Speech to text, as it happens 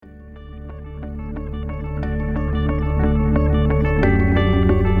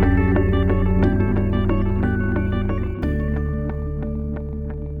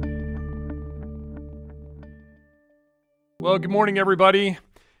Well, good morning, everybody.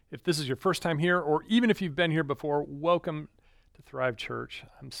 If this is your first time here, or even if you've been here before, welcome to Thrive Church.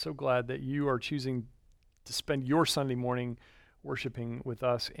 I'm so glad that you are choosing to spend your Sunday morning worshiping with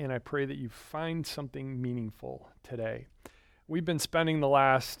us, and I pray that you find something meaningful today. We've been spending the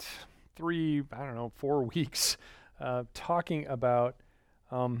last 4 weeks talking about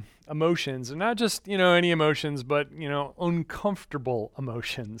emotions, and not just, any emotions, but, uncomfortable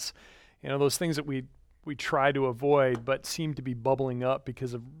emotions. Those things that we try to avoid but seem to be bubbling up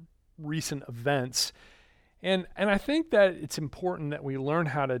because of recent events. And I think that it's important that we learn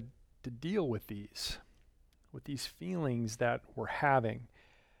how to deal with these feelings that we're having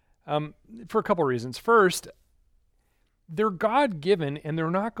for a couple of reasons. First, they're God-given and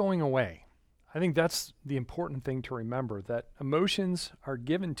they're not going away. I think that's the important thing to remember, that emotions are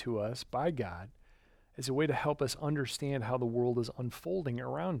given to us by God as a way to help us understand how the world is unfolding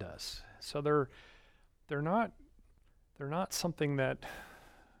around us. So they're not something that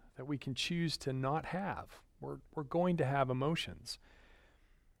we can choose to not have. We're going to have emotions.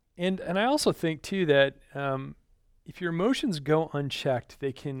 And I also think too that if your emotions go unchecked,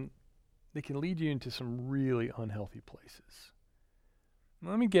 they can lead you into some really unhealthy places.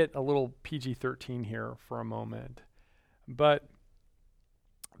 Let me get a little PG-13 here for a moment. But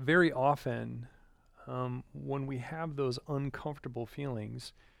very often, when we have those uncomfortable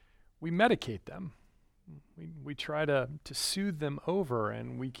feelings, we medicate them. We try to soothe them over,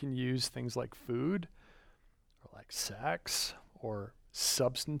 and we can use things like food, or like sex, or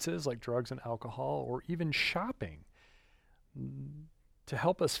substances like drugs and alcohol, or even shopping to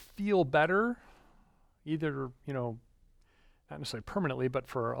help us feel better, either, not necessarily permanently, but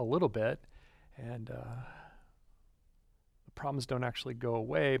for a little bit. And the problems don't actually go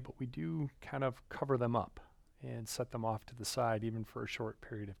away, but we do kind of cover them up and set them off to the side, even for a short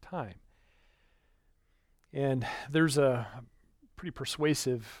period of time. And there's a pretty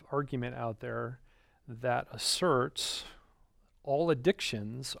persuasive argument out there that asserts all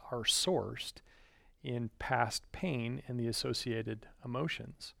addictions are sourced in past pain and the associated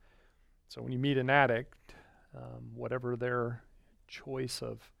emotions. So when you meet an addict, whatever their choice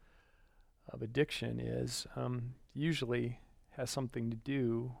of addiction is, usually has something to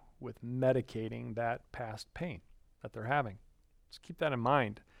do with medicating that past pain that they're having. Just keep that in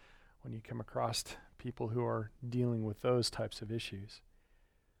mind when you come across people who are dealing with those types of issues.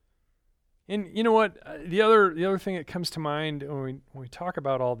 And you know what? The other thing that comes to mind when we talk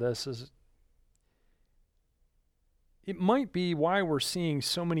about all this is it might be why we're seeing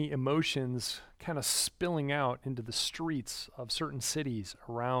so many emotions kind of spilling out into the streets of certain cities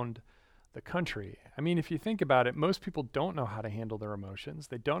around the country. I mean, if you think about it, most people don't know how to handle their emotions.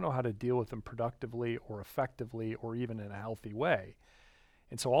 They don't know how to deal with them productively or effectively or even in a healthy way.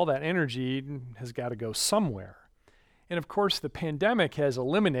 And so all that energy has got to go somewhere. And of course, the pandemic has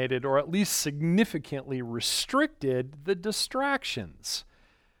eliminated or at least significantly restricted the distractions.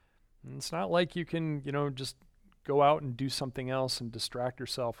 And it's not like you can, just go out and do something else and distract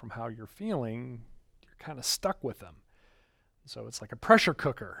yourself from how you're feeling. You're kind of stuck with them. So it's like a pressure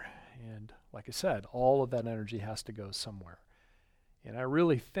cooker. And like I said, all of that energy has to go somewhere. And I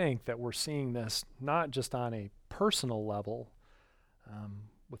really think that we're seeing this not just on a personal level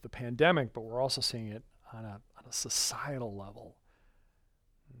with the pandemic, but we're also seeing it on a societal level.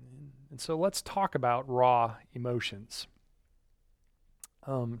 And so let's talk about raw emotions.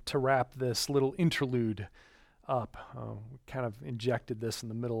 To wrap this little interlude up, we kind of injected this in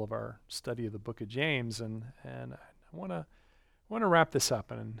the middle of our study of the book of James, and I want to wrap this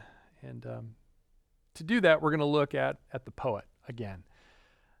up, and to do that, we're going to look at the poet again.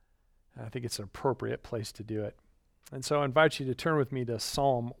 I think it's an appropriate place to do it. And so I invite you to turn with me to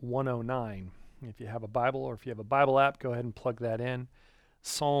Psalm 109. If you have a Bible or if you have a Bible app, go ahead and plug that in.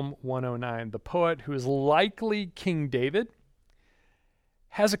 Psalm 109. The poet, who is likely King David,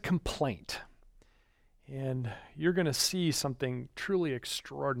 has a complaint. And you're going to see something truly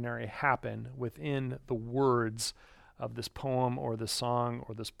extraordinary happen within the words of this poem or this song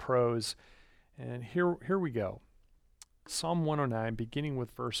or this prose. And here we go. Psalm 109, beginning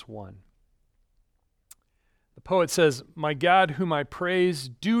with verse 1. The poet says, "My God, whom I praise,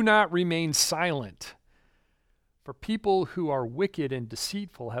 do not remain silent. For people who are wicked and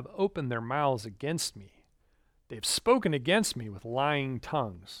deceitful have opened their mouths against me. They have spoken against me with lying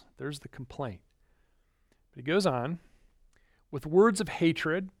tongues." There's the complaint. But he goes on, "With words of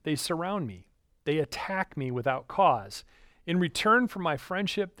hatred they surround me. They attack me without cause. In return for my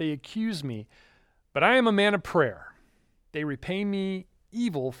friendship they accuse me. But I am a man of prayer. They repay me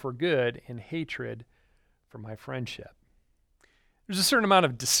evil for good and hatred for my friendship." There's a certain amount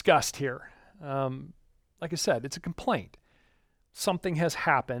of disgust here. Like I said, it's a complaint. something has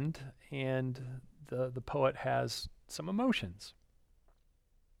happened, and the poet has some emotions.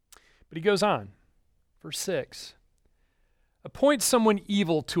 But he goes on, verse 6. Appoint someone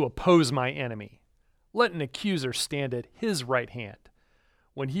evil to oppose my enemy. Let an accuser stand at his right hand.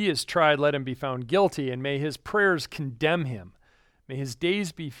 When he is tried, let him be found guilty, and may his prayers condemn him. May his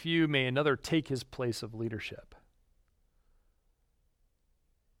days be few, may another take his place of leadership.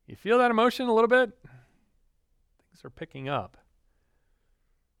 You feel that emotion a little bit? Things are picking up.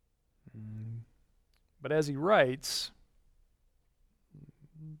 But as he writes,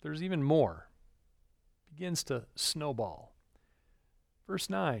 there's even more. It begins to snowball. Verse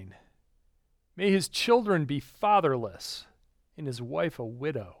 9, may his children be fatherless, and his wife a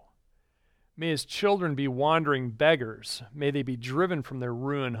widow. May his children be wandering beggars. May they be driven from their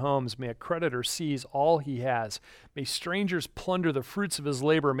ruined homes. May a creditor seize all he has. May strangers plunder the fruits of his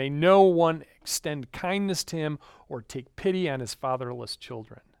labor. May no one extend kindness to him or take pity on his fatherless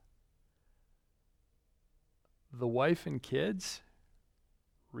children. The wife and kids?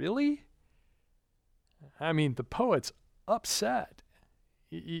 Really? I mean, the poet's upset.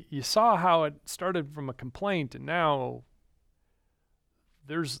 You saw how it started from a complaint, and now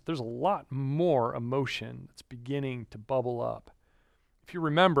there's a lot more emotion that's beginning to bubble up. If you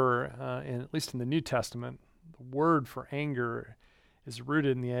remember, at least in the New Testament, the word for anger is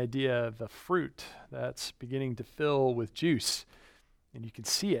rooted in the idea of the fruit that's beginning to fill with juice. And you can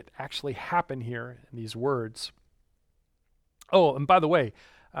see it actually happen here in these words. Oh, and by the way,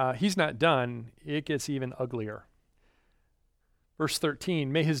 he's not done. It gets even uglier. Verse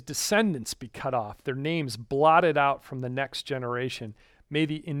 13, may his descendants be cut off, their names blotted out from the next generation. May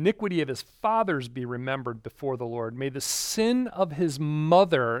the iniquity of his fathers be remembered before the Lord. May the sin of his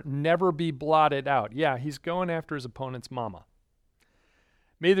mother never be blotted out. Yeah, he's going after his opponent's mama.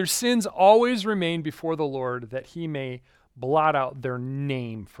 May their sins always remain before the Lord, that he may blot out their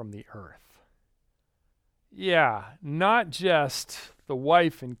name from the earth. Yeah, not just the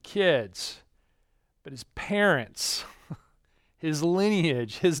wife and kids, but his parents, his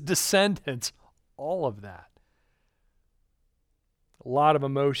lineage, his descendants, all of that. A lot of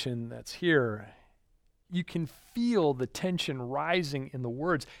emotion that's here. You can feel the tension rising in the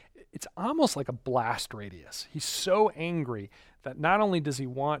words. It's almost like a blast radius. He's so angry that not only does he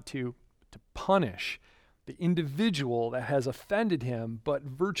want to punish the individual that has offended him, but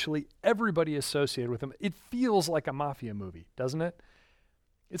virtually everybody associated with him. It feels like a mafia movie, doesn't it?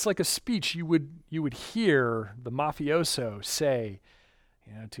 It's like a speech you would hear the mafioso say,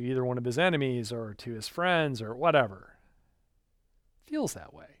 to either one of his enemies or to his friends or whatever. Feels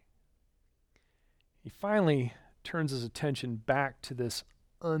that way. He finally turns his attention back to this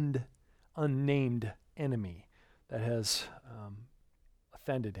unnamed enemy that has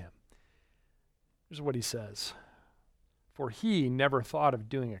offended him. Here's what he says. For he never thought of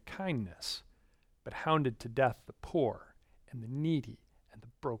doing a kindness, but hounded to death the poor and the needy and the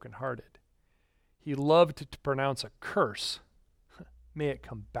brokenhearted. He loved to pronounce a curse. May it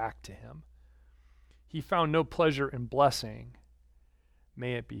come back to him. He found no pleasure in blessing.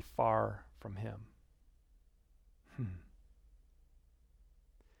 May it be far from him.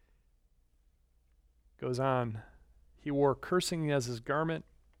 Goes on. He wore cursing as his garment.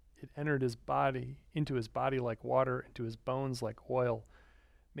 It entered his body, into his body like water, into his bones like oil.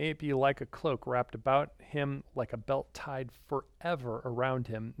 May it be like a cloak wrapped about him, like a belt tied forever around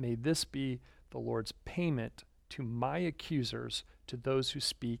him. May this be the Lord's payment to my accusers, to those who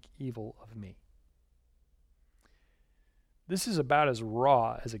speak evil of me. This is about as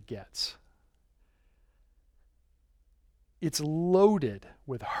raw as it gets. It's loaded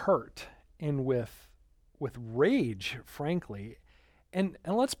with hurt and with rage, frankly. And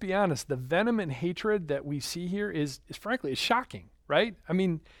let's be honest, the venom and hatred that we see here is frankly shocking, right? I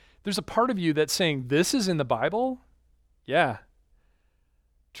mean, there's a part of you that's saying, this is in the Bible? Yeah,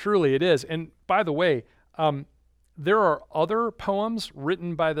 truly it is. And by the way, there are other poems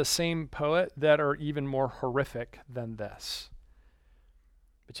written by the same poet that are even more horrific than this.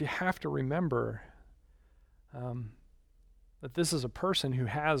 But you have to remember that this is a person who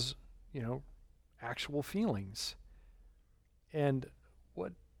has, actual feelings. And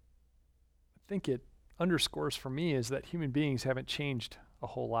what I think it underscores for me is that human beings haven't changed a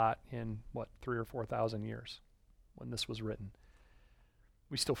whole lot in, 3,000 or 4,000 years when this was written.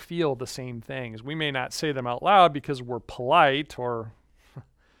 We still feel the same things. We may not say them out loud because we're polite or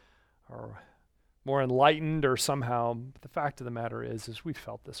more enlightened or somehow. But the fact of the matter is we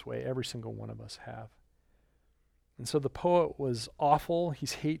felt this way. Every single one of us have. And so the poet was awful.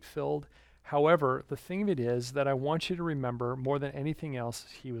 He's hate-filled. However, the thing of it is that I want you to remember more than anything else,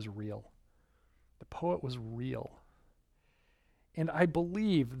 he was real. The poet was real. And I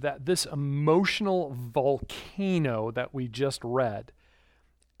believe that this emotional volcano that we just read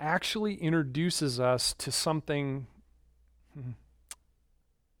actually introduces us to something.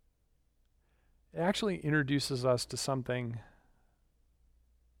 It actually introduces us to something.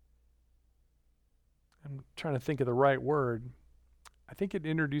 I'm trying to think of the right word. I think it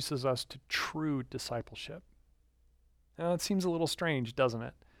introduces us to true discipleship. Now, it seems a little strange, doesn't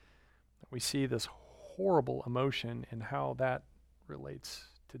it? We see this horrible emotion and how that relates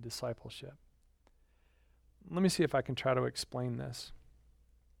to discipleship. Let me see if I can try to explain this.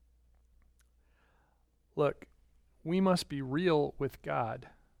 Look, we must be real with God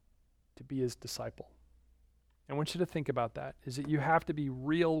to be his disciple. I want you to think about that, is that you have to be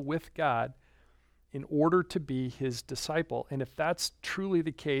real with God in order to be his disciple. And if that's truly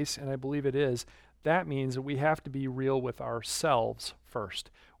the case, and I believe it is, that means that we have to be real with ourselves first.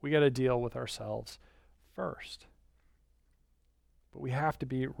 We got to deal with ourselves first. But we have to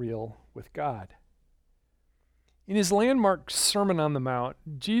be real with God. In his landmark Sermon on the Mount,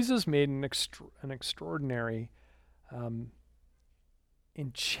 Jesus made an extraordinary and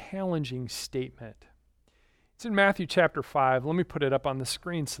challenging statement. It's in Matthew chapter 5. Let me put it up on the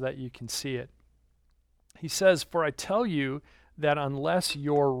screen so that you can see it. He says, "For I tell you that unless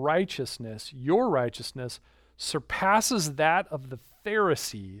your righteousness surpasses that of the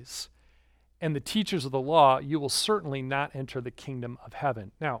Pharisees and the teachers of the law, you will certainly not enter the kingdom of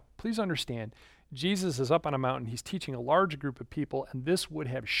heaven." Now, please understand, Jesus is up on a mountain. He's teaching a large group of people, and this would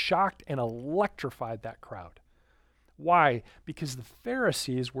have shocked and electrified that crowd. Why? Because the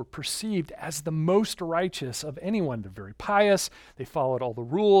Pharisees were perceived as the most righteous of anyone. They're very pious. They followed all the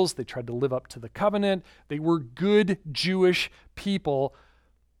rules. They tried to live up to the covenant. They were good Jewish people.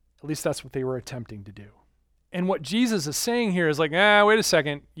 At least that's what they were attempting to do. And what Jesus is saying here is like, wait a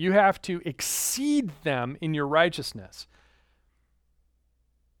second. You have to exceed them in your righteousness.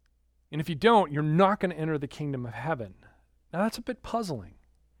 And if you don't, you're not going to enter the kingdom of heaven. Now that's a bit puzzling.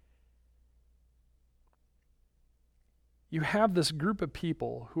 You have this group of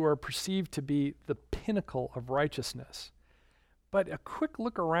people who are perceived to be the pinnacle of righteousness. But a quick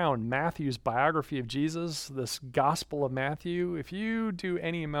look around Matthew's biography of Jesus, this Gospel of Matthew, if you do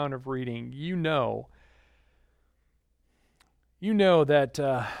any amount of reading, you know that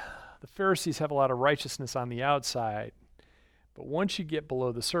the Pharisees have a lot of righteousness on the outside. But once you get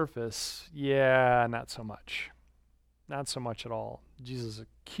below the surface, not so much. Not so much at all. Jesus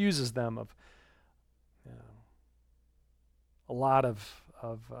accuses them of a lot of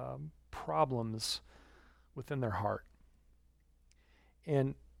problems within their heart.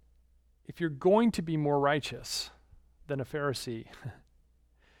 And if you're going to be more righteous than a Pharisee,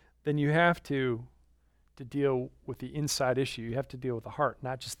 then you have to deal with the inside issue. You have to deal with the heart,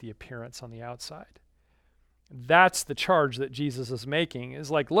 not just the appearance on the outside. That's the charge that Jesus is making, is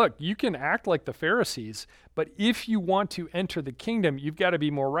like, look, you can act like the Pharisees, but if you want to enter the kingdom, you've got to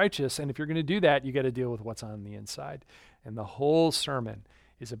be more righteous. And if you're going to do that, you got to deal with what's on the inside. And the whole sermon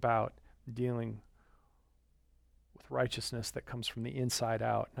is about dealing with righteousness that comes from the inside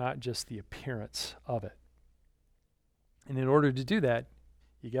out, not just the appearance of it. And in order to do that,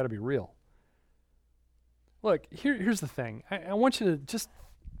 you got to be real. Look, here's the thing. I want you to just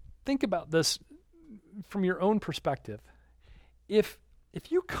think about this from your own perspective. If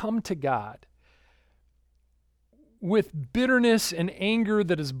you come to God with bitterness and anger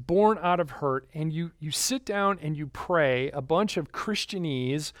that is born out of hurt, and you sit down and you pray a bunch of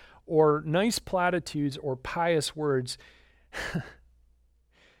Christianese or nice platitudes or pious words,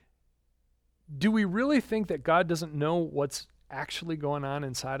 do we really think that God doesn't know what's actually going on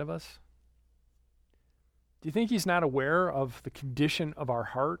inside of us? Do you think he's not aware of the condition of our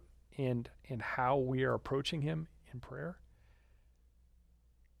heart and how we are approaching him in prayer?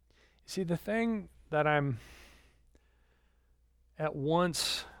 See, the thing that I'm at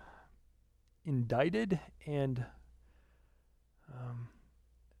once indicted and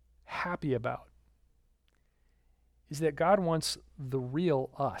happy about is that God wants the real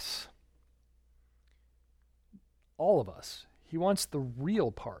us. All of us. He wants the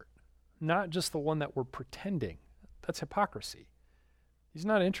real part, not just the one that we're pretending. That's hypocrisy. He's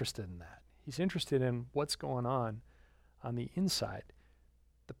not interested in that. He's interested in what's going on the inside.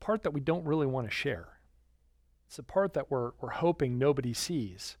 The part that we don't really want to share. It's the part that we're hoping nobody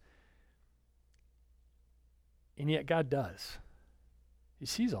sees. And yet God does. He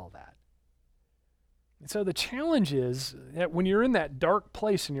sees all that. And so the challenge is that when you're in that dark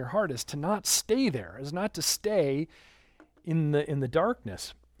place in your heart is to not stay there, is not to stay in the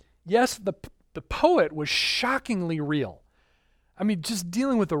darkness. Yes, the poet was shockingly real. I mean, just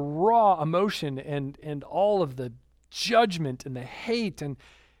dealing with the raw emotion and all of the judgment and the hate, and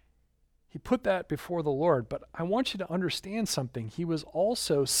he put that before the Lord. But I want you to understand something. He was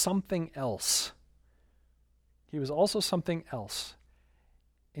also something else. He was also something else.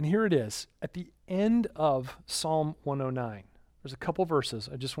 And here it is, at the end of Psalm 109. There's a couple verses.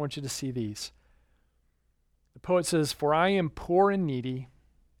 I just want you to see these. The poet says, "For I am poor and needy,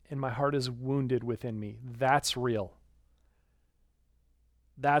 and my heart is wounded within me." That's real.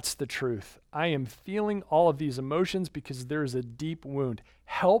 That's the truth. I am feeling all of these emotions because there is a deep wound.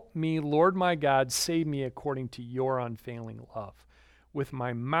 Help me, Lord my God, save me according to your unfailing love. With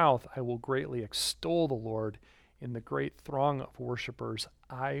my mouth I will greatly extol the Lord. In the great throng of worshipers,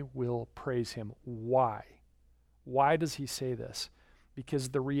 I will praise him. Why? Why does he say this? Because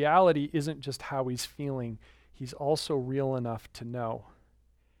the reality isn't just how he's feeling. He's also real enough to know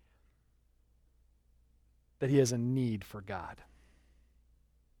that he has a need for God.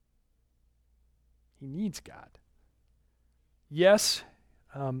 He needs God. Yes,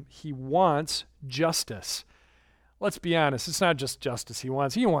 he wants justice. Let's be honest, it's not just justice he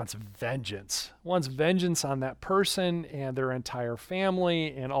wants vengeance. He wants vengeance on that person and their entire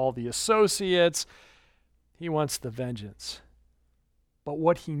family and all the associates. He wants the vengeance. But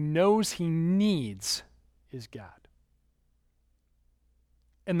what he knows he needs is God.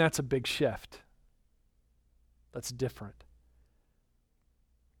 And that's a big shift. That's different.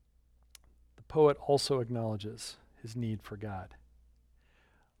 The poet also acknowledges his need for God.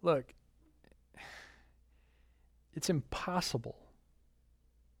 Look, it's impossible.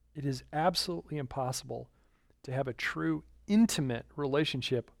 It is absolutely impossible to have a true, intimate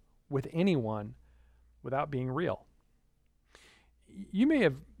relationship with anyone without being real. You may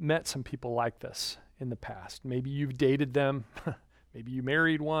have met some people like this in the past. Maybe you've dated them. Maybe you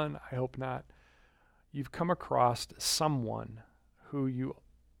married one. I hope not. You've come across someone who you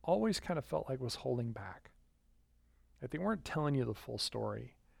always kind of felt like was holding back. Like they weren't telling you the full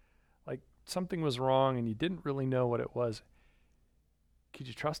story. Like something was wrong and you didn't really know what it was. Could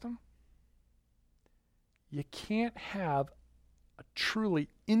you trust them? You can't have a truly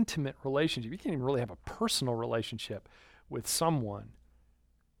intimate relationship. You can't even really have a personal relationship with someone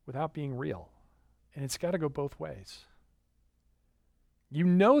without being real. And it's got to go both ways. You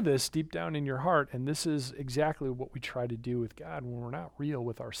know this deep down in your heart, and this is exactly what we try to do with God when we're not real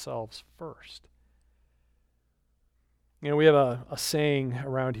with ourselves first. You know, we have a saying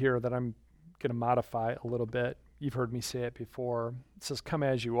around here that I'm going to modify a little bit. You've heard me say it before. It says, "Come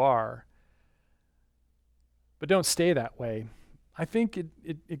as you are." But don't stay that way. I think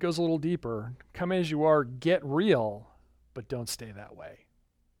it goes a little deeper. Come as you are, get real, but don't stay that way.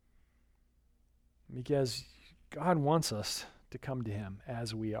 Because God wants us to come to him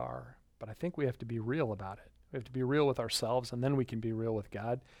as we are. But I think we have to be real about it. We have to be real with ourselves, and then we can be real with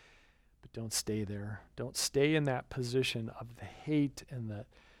God. But don't stay there. Don't stay in that position of the hate and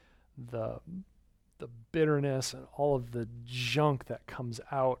the bitterness and all of the junk that comes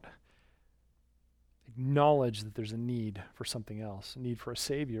out. Acknowledge that there's a need for something else, a need for a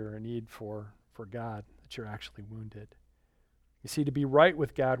Savior, a need for God, that you're actually wounded. You see, to be right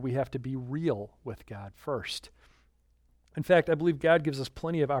with God, we have to be real with God first. In fact, I believe God gives us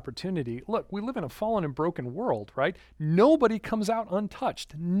plenty of opportunity. Look, we live in a fallen and broken world, right? Nobody comes out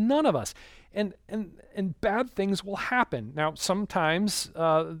untouched. None of us. And bad things will happen. Now, sometimes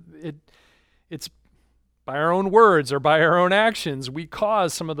it's by our own words or by our own actions, we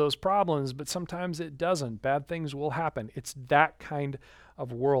cause some of those problems, but sometimes it doesn't. Bad things will happen. It's that kind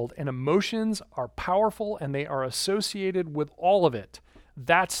of world. And emotions are powerful and they are associated with all of it.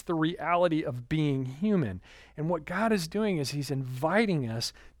 That's the reality of being human. And what God is doing is he's inviting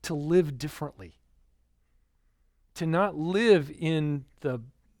us to live differently, to not live in the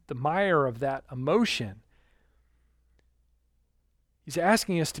mire of that emotion. He's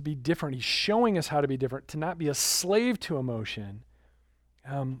asking us to be different. He's showing us how to be different, to not be a slave to emotion,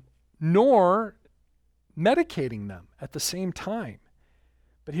 nor medicating them at the same time.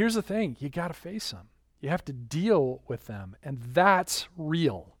 But here's the thing, you got to face them. You have to deal with them, and that's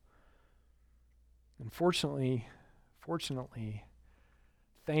real. And fortunately,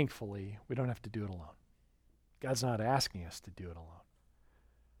 thankfully, we don't have to do it alone. God's not asking us to do it alone.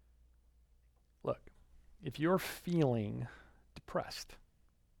 Look, if you're feeling depressed,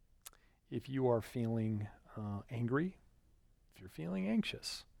 if you are feeling angry, if you're feeling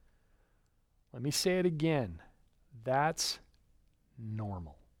anxious, let me say it again, that's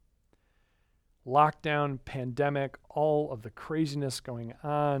normal. Lockdown, pandemic, all of the craziness going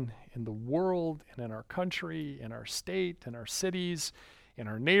on in the world and in our country, in our state, in our cities, in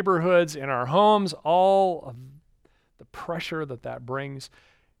our neighborhoods, in our homes, all of the pressure that brings.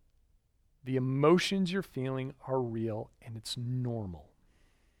 The emotions you're feeling are real and it's normal.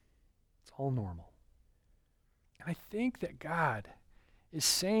 It's all normal. And I think that God is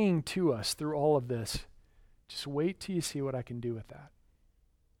saying to us through all of this, just wait till you see what I can do with that.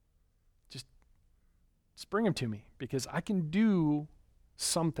 Just bring them to me because I can do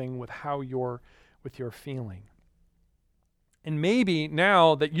something with with your feeling. And maybe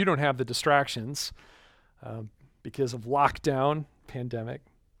now that you don't have the distractions because of lockdown, pandemic,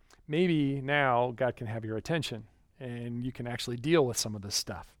 maybe now God can have your attention and you can actually deal with some of this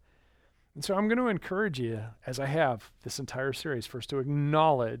stuff. And so I'm going to encourage you, as I have this entire series, first to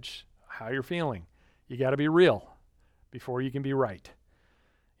acknowledge how you're feeling. You got to be real before you can be right.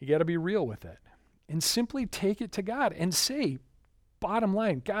 You got to be real with it. And simply take it to God and say, bottom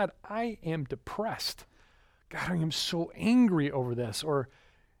line, God, I am depressed. God, I am so angry over this. Or,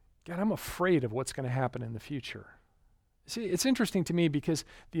 God, I'm afraid of what's going to happen in the future. See, it's interesting to me because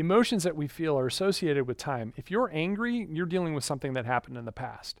the emotions that we feel are associated with time. If you're angry, you're dealing with something that happened in the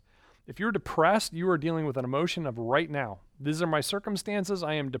past. If you're depressed, you are dealing with an emotion of right now. These are my circumstances.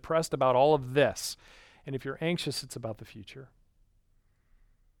 I am depressed about all of this. And if you're anxious, it's about the future.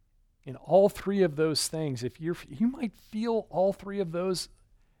 In all three of those things, you might feel all three of those,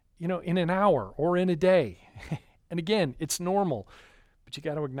 in an hour or in a day. And again, it's normal, but you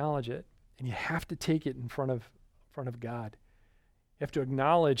got to acknowledge it, and you have to take it in front of God. You have to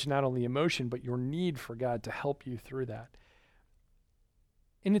acknowledge not only emotion, but your need for God to help you through that.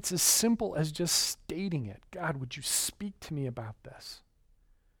 And it's as simple as just stating it. God, would you speak to me about this?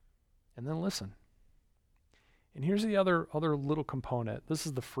 And then listen. And here's the other little component. This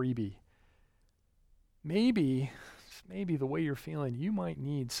is the freebie. Maybe the way you're feeling, you might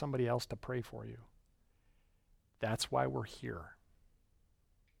need somebody else to pray for you. That's why we're here.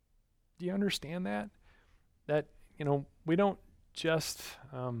 Do you understand that? That, we don't just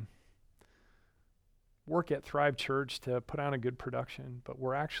work at Thrive Church to put on a good production, but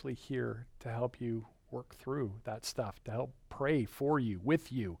we're actually here to help you work through that stuff, to help pray for you,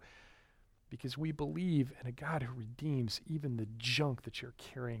 with you, because we believe in a God who redeems even the junk that you're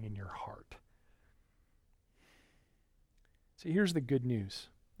carrying in your heart. So here's the good news.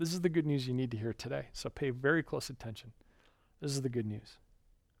 This is the good news you need to hear today, so pay very close attention. This is the good news.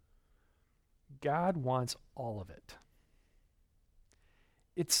 God wants all of it.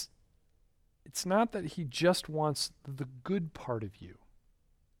 It's not that he just wants the good part of you.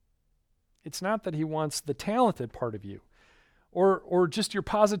 It's not that he wants the talented part of you or just your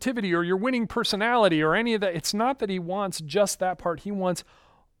positivity or your winning personality or any of that. It's not that he wants just that part. He wants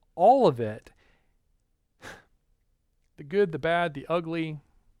all of it. The good, the bad, the ugly.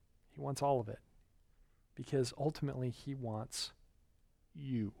 He wants all of it because ultimately he wants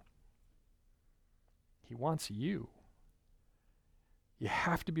you. He wants you. You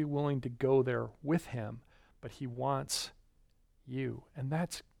have to be willing to go there with him, but he wants you. And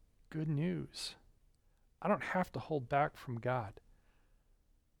that's good news. I don't have to hold back from God.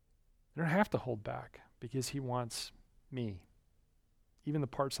 I don't have to hold back because he wants me, even the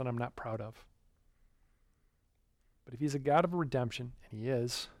parts that I'm not proud of. But if he's a God of redemption, and he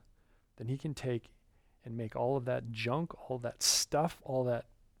is, then he can take and make all of that junk, all that stuff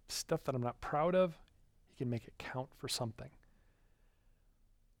that I'm not proud of, he can make it count for something.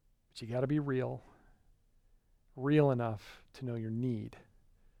 But you got to be real enough to know your need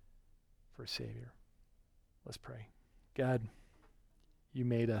for a Savior. Let's pray. God, you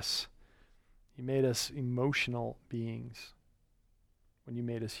made us emotional beings when you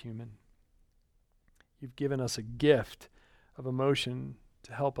made us human. You've given us a gift of emotion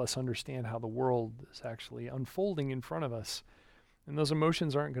to help us understand how the world is actually unfolding in front of us. And those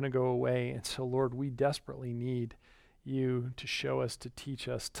emotions aren't going to go away. And so, Lord, we desperately need you to show us, to teach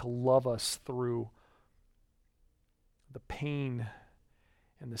us, to love us through the pain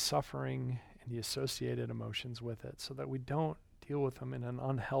and the suffering and the associated emotions with it so that we don't deal with them in an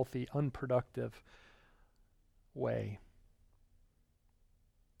unhealthy, unproductive way.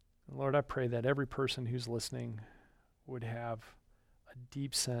 And Lord, I pray that every person who's listening would have a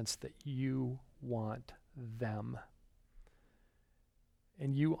deep sense that you want them.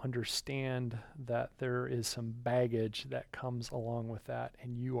 And you understand that there is some baggage that comes along with that,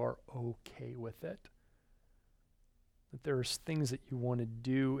 and you are okay with it. That there's things that you want to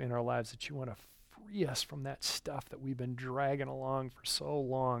do in our lives, that you want to free us from that stuff that we've been dragging along for so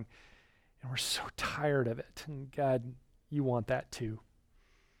long, and we're so tired of it. And God, you want that too.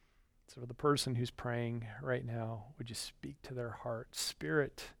 So for the person who's praying right now, would you speak to their heart?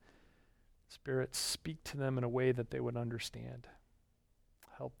 Spirit, speak to them in a way that they would understand.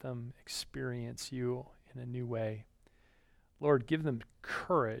 Help them experience you in a new way. Lord, give them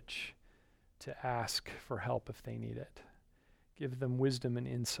courage to ask for help if they need it. Give them wisdom and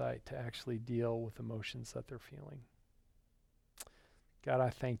insight to actually deal with emotions that they're feeling. God, I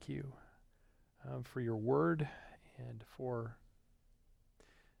thank you for your word and for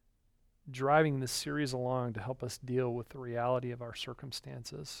driving this series along to help us deal with the reality of our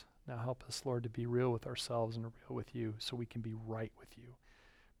circumstances. Now help us, Lord, to be real with ourselves and real with you so we can be right with you.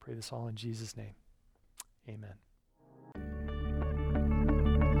 Pray this all in Jesus' name. Amen.